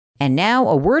And now,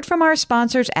 a word from our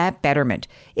sponsors at Betterment.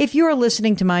 If you're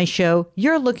listening to my show,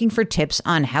 you're looking for tips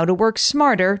on how to work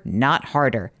smarter, not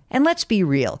harder. And let's be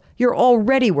real, you're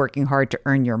already working hard to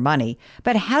earn your money.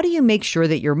 But how do you make sure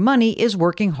that your money is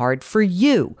working hard for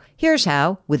you? Here's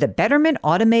how. With a Betterment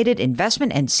automated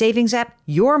investment and savings app,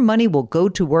 your money will go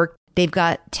to work. They've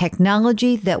got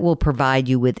technology that will provide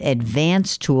you with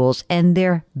advanced tools, and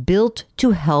they're built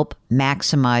to help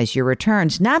maximize your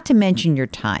returns, not to mention your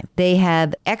time. They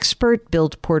have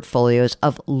expert-built portfolios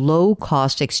of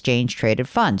low-cost exchange-traded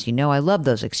funds. You know I love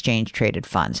those exchange-traded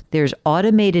funds. There's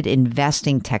automated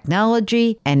investing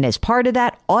technology, and as part of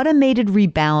that, automated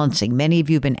rebalancing. Many of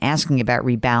you have been asking about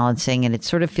rebalancing, and it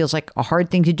sort of feels like a hard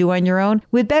thing to do on your own.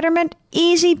 With Betterment,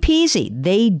 easy peasy.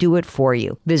 They do it for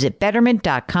you. Visit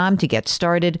Betterment.com to get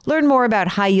started. Learn more about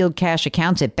high-yield cash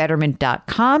accounts at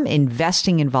Betterment.com.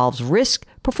 Investing involves risk.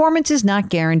 Performance is not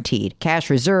guaranteed.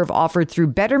 Cash reserve offered through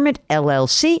Betterment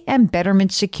LLC and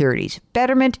Betterment Securities.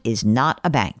 Betterment is not a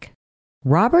bank.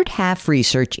 Robert Half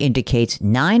research indicates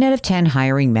 9 out of 10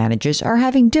 hiring managers are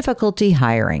having difficulty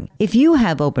hiring. If you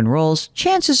have open roles,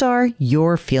 chances are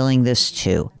you're feeling this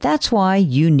too. That's why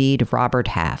you need Robert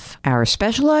Half. Our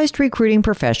specialized recruiting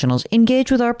professionals engage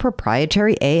with our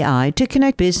proprietary AI to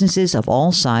connect businesses of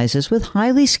all sizes with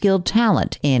highly skilled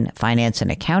talent in finance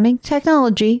and accounting,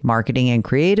 technology, marketing and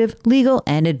creative, legal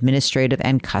and administrative,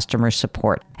 and customer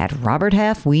support. At Robert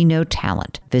Half, we know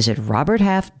talent. Visit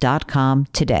roberthalf.com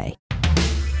today.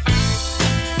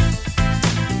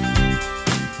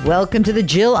 Welcome to the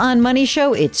Jill on Money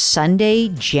Show. It's Sunday,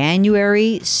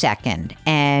 January 2nd,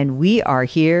 and we are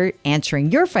here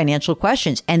answering your financial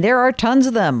questions, and there are tons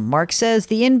of them. Mark says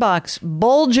the inbox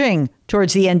bulging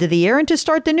towards the end of the year and to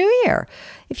start the new year.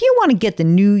 If you want to get the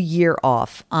new year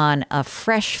off on a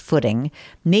fresh footing,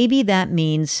 maybe that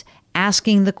means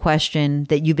asking the question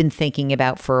that you've been thinking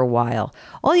about for a while.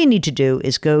 All you need to do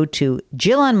is go to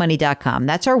JillOnMoney.com.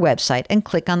 That's our website, and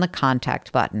click on the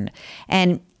contact button.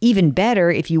 And even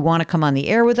better, if you want to come on the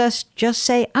air with us, just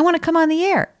say, I want to come on the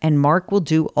air, and Mark will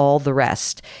do all the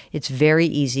rest. It's very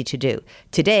easy to do.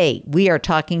 Today, we are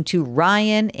talking to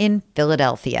Ryan in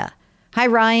Philadelphia. Hi,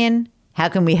 Ryan. How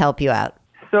can we help you out?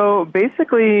 So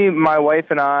basically, my wife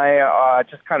and I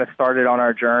just kind of started on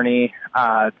our journey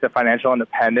to financial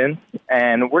independence,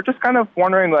 and we're just kind of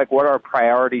wondering what our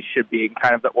priorities should be,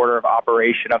 kind of the order of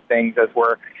operation of things as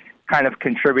we're kind of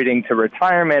contributing to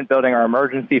retirement, building our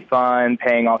emergency fund,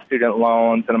 paying off student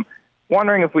loans. And I'm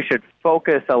wondering if we should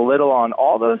focus a little on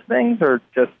all those things or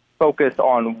just focus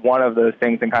on one of those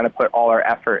things and kind of put all our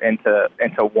effort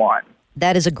into one.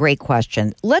 That is a great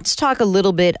question. Let's talk a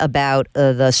little bit about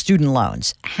the student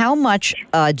loans. How much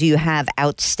do you have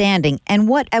outstanding,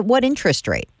 and at what interest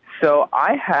rate? So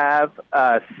I have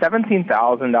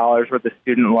 $17,000 worth of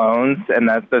student loans, and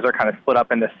those are kind of split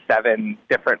up into 7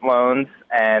 different loans,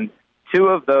 and 2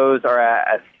 of those are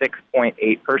at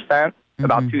 6.8%,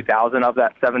 about 2,000 of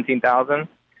that 17,000,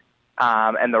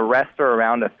 and the rest are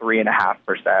around a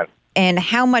 3.5%. And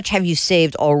how much have you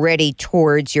saved already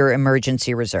towards your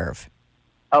emergency reserve?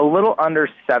 A little under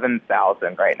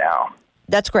 7,000 right now.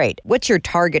 That's great. What's your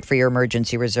target for your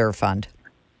emergency reserve fund?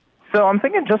 So I'm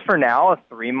thinking just for now, a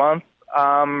 3-month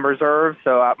reserve.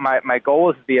 So my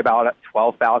goal is to be about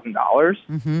 $12,000.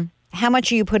 Mm-hmm. How much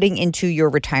are you putting into your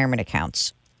retirement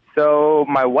accounts? So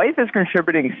my wife is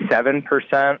contributing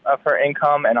 7% of her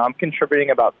income, and I'm contributing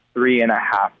about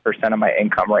 3.5% of my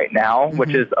income right now,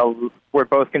 which is we're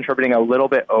both contributing a little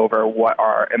bit over what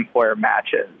our employer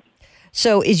matches.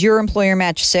 So is your employer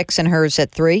match 6 and hers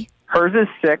at 3? Hers is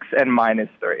 6 and mine is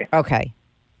 3. Okay,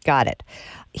 got it.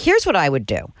 Here's what I would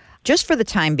do. Just for the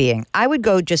time being, I would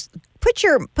go just put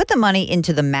the money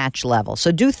into the match level.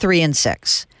 So do 3 and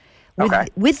 6.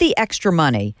 With the extra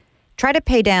money, try to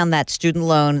pay down that student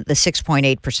loan, the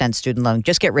 6.8% student loan.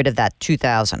 Just get rid of that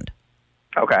 $2,000.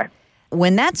 Okay.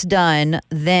 When that's done,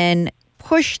 then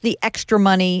push the extra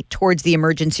money towards the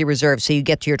emergency reserve so you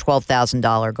get to your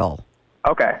 $12,000 goal.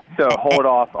 Okay, so hold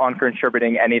off on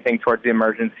contributing anything towards the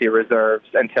emergency reserves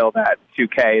until that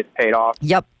 $2,000 is paid off?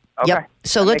 Yep. Okay. Yep.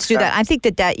 So let's do that. I think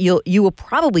that you will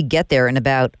probably get there in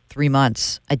about 3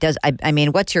 months. It does. I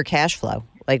mean, what's your cash flow?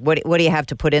 Like, what do you have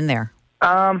to put in there?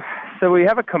 So we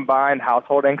have a combined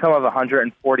household income of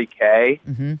 $140K.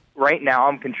 Mm-hmm. Right now,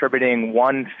 I'm contributing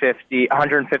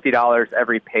 $150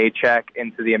 every paycheck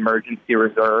into the emergency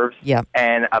reserves. Yep.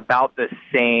 And about the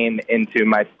same into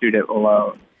my student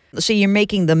loan. So you're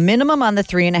making the minimum on the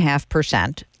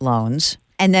 3.5% loans,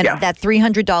 and then that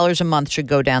 $300 a month should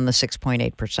go down the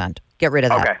 6.8%. Get rid of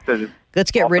that. Okay, so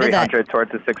Let's get rid of that. 300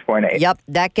 towards the 6.8. Yep,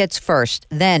 that gets first.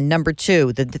 Then number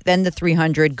 2, then the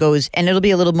 300 goes, and it'll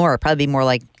be a little more, probably more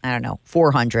like, I don't know,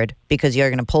 400, because you're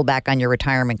going to pull back on your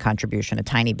retirement contribution a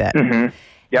tiny bit. Mm-hmm.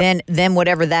 Yep. Then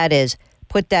whatever that is,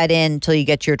 put that in until you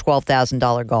get to your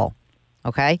 $12,000 goal.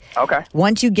 Okay? Okay.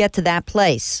 Once you get to that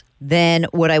place, then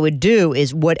what I would do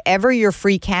is whatever your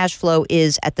free cash flow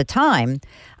is at the time,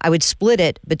 I would split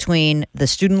it between the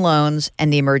student loans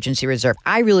and the emergency reserve.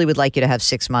 I really would like you to have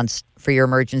 6 months for your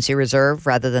emergency reserve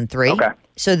rather than 3. Okay.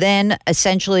 So then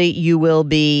essentially you will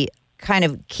be kind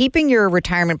of keeping your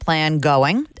retirement plan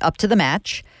going up to the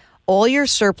match. All your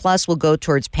surplus will go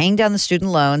towards paying down the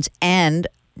student loans and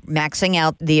maxing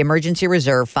out the emergency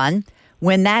reserve fund.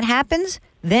 When that happens,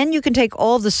 then you can take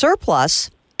all of the surplus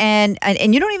and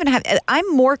you don't even have, I'm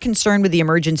more concerned with the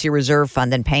emergency reserve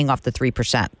fund than paying off the 3%,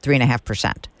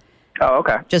 3.5%. Oh,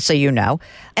 okay. Just so you know.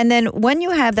 And then when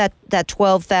you have that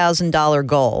 $12,000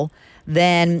 goal,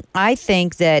 then I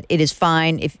think that it is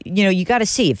fine if, you got to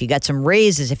see if you got some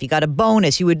raises, if you got a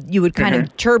bonus, you would kind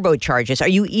of turbocharge this. Are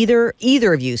you either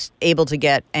of you able to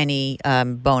get any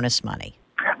bonus money?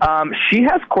 She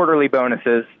has quarterly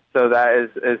bonuses. So that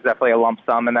is definitely a lump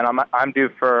sum, and then I'm due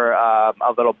for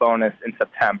a little bonus in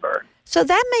September. So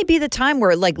that may be the time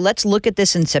where, let's look at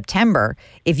this in September.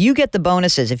 If you get the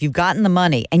bonuses, if you've gotten the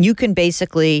money, and you can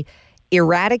basically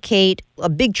eradicate a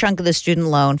big chunk of the student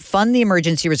loan, fund the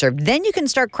emergency reserve, then you can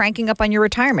start cranking up on your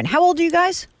retirement. How old are you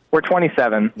guys? We're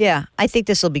 27. Yeah, I think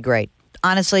this will be great.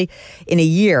 Honestly, in a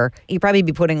year, you'll probably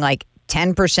be putting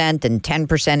 10% and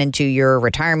 10% into your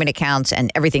retirement accounts,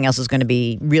 and everything else is going to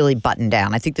be really buttoned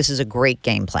down. I think this is a great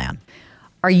game plan.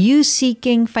 Are you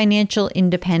seeking financial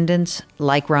independence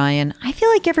like Ryan? I feel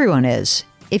like everyone is.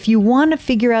 If you want to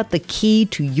figure out the key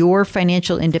to your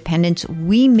financial independence,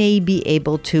 we may be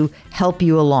able to help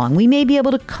you along. We may be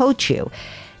able to coach you.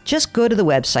 Just go to the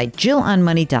website,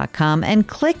 JillOnMoney.com, and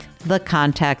click the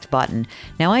contact button.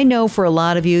 Now, I know for a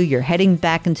lot of you, you're heading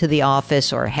back into the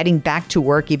office or heading back to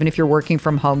work, even if you're working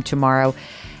from home tomorrow.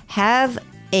 Have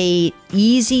a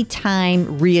easy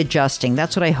time readjusting.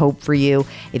 That's what I hope for you.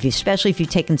 Especially if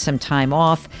you've taken some time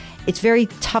off, it's very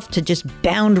tough to just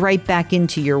bound right back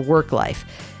into your work life.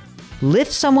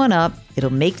 Lift someone up. It'll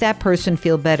make that person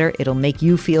feel better. It'll make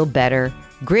you feel better.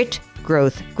 Grit,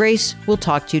 growth, grace. We'll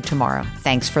talk to you tomorrow.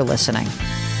 Thanks for listening.